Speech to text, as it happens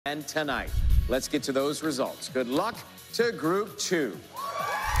And tonight, let's get to those results. Good luck to Group 2.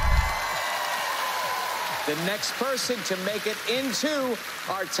 The next person to make it into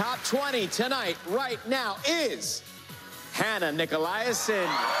our top 20 tonight, right now, is Hannah Nicolaisen.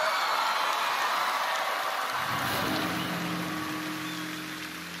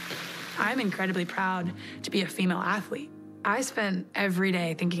 I'm incredibly proud to be a female athlete. I spent every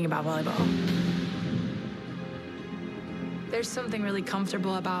day thinking about volleyball. There's something really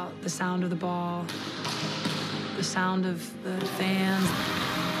comfortable about the sound of the ball, the sound of the fans.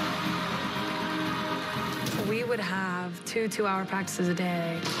 We would have two-hour practices a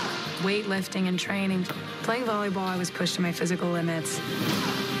day, weightlifting and training. Playing volleyball, I was pushed to my physical limits.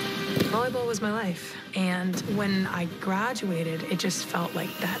 Volleyball was my life. And when I graduated, it just felt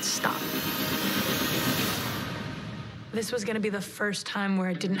like that stopped. This was gonna be the first time where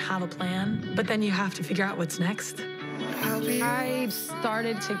I didn't have a plan, but then you have to figure out what's next. I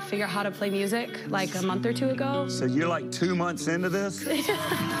started to figure out how to play music like a month or two ago. So you're like 2 months into this?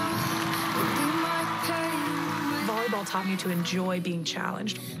 Volleyball taught me to enjoy being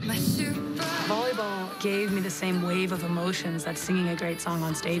challenged. Volleyball gave me the same wave of emotions that singing a great song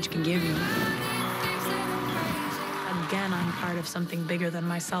on stage can give you. Again, I'm part of something bigger than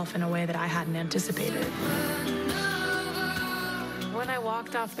myself in a way that I hadn't anticipated. When I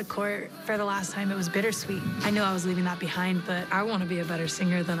walked off the court for the last time, it was bittersweet. I knew I was leaving that behind, but I want to be a better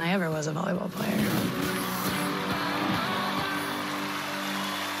singer than I ever was a volleyball player.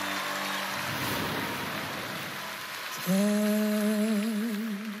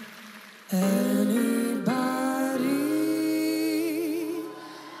 Can anybody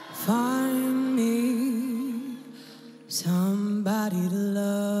find me somebody to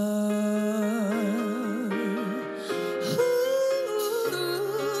love? Ooh.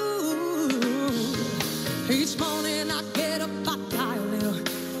 Each morning I get up, I dial you.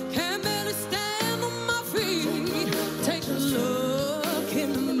 Can't barely stand on my feet. Take a look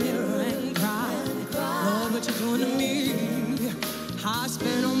in the mirror and cry. Lord, what you doing to me? I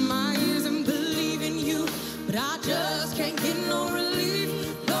spent all my years in believing you, but I just can't get no relief.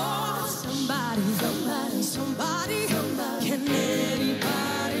 Lord, somebody, can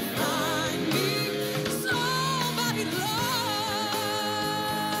anybody find me somebody to love?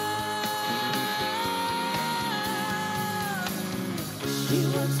 He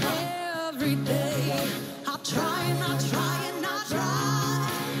works every day. I try and I try and I try,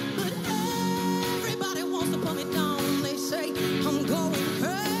 but everybody wants to put me down. They say I'm going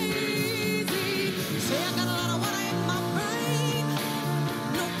crazy. Say I got a lot of water in my brain.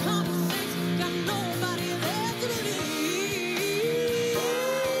 No common sense, got nobody there to believe.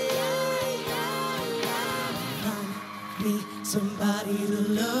 Find me somebody to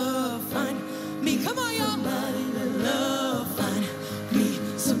love. Find me, come on, y'all. Somebody to love. Find me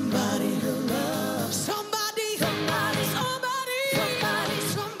somebody to love. Somebody.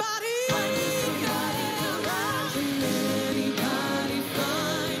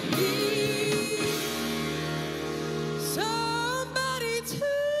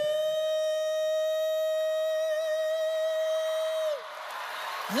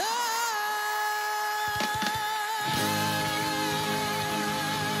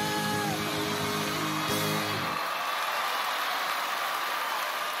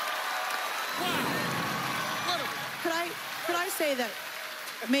 Could I say that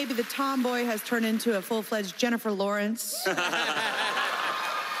maybe the tomboy has turned into a full-fledged Jennifer Lawrence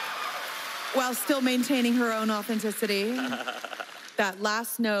while still maintaining her own authenticity? That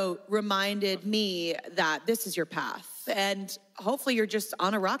last note reminded me that this is your path, and hopefully you're just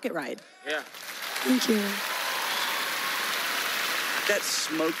on a rocket ride. Yeah. Thank you. That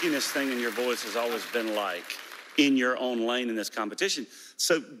smokiness thing in your voice has always been like in your own lane in this competition.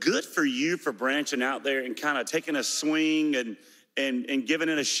 So good for you for branching out there and kind of taking a swing and giving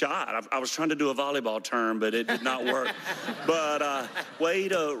it a shot. I was trying to do a volleyball term, but it did not work. But way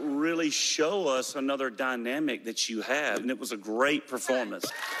to really show us another dynamic that you have, and it was a great performance.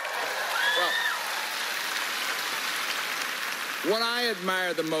 Well, what I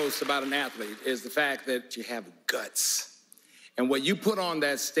admire the most about an athlete is the fact that you have guts. And what you put on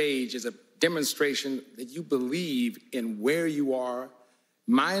that stage is a demonstration that you believe in where you are,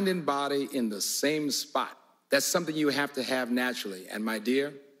 mind and body in the same spot. That's something you have to have naturally. And my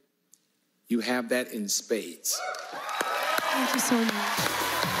dear, you have that in spades. Thank you so much.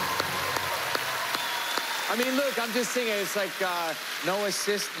 I mean, look, I'm just thinking, it's like no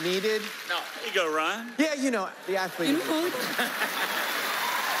assist needed. No, there you go, Ryan. Yeah, you know, the athlete.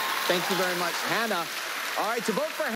 Thank you very much, Hannah. All right, to vote for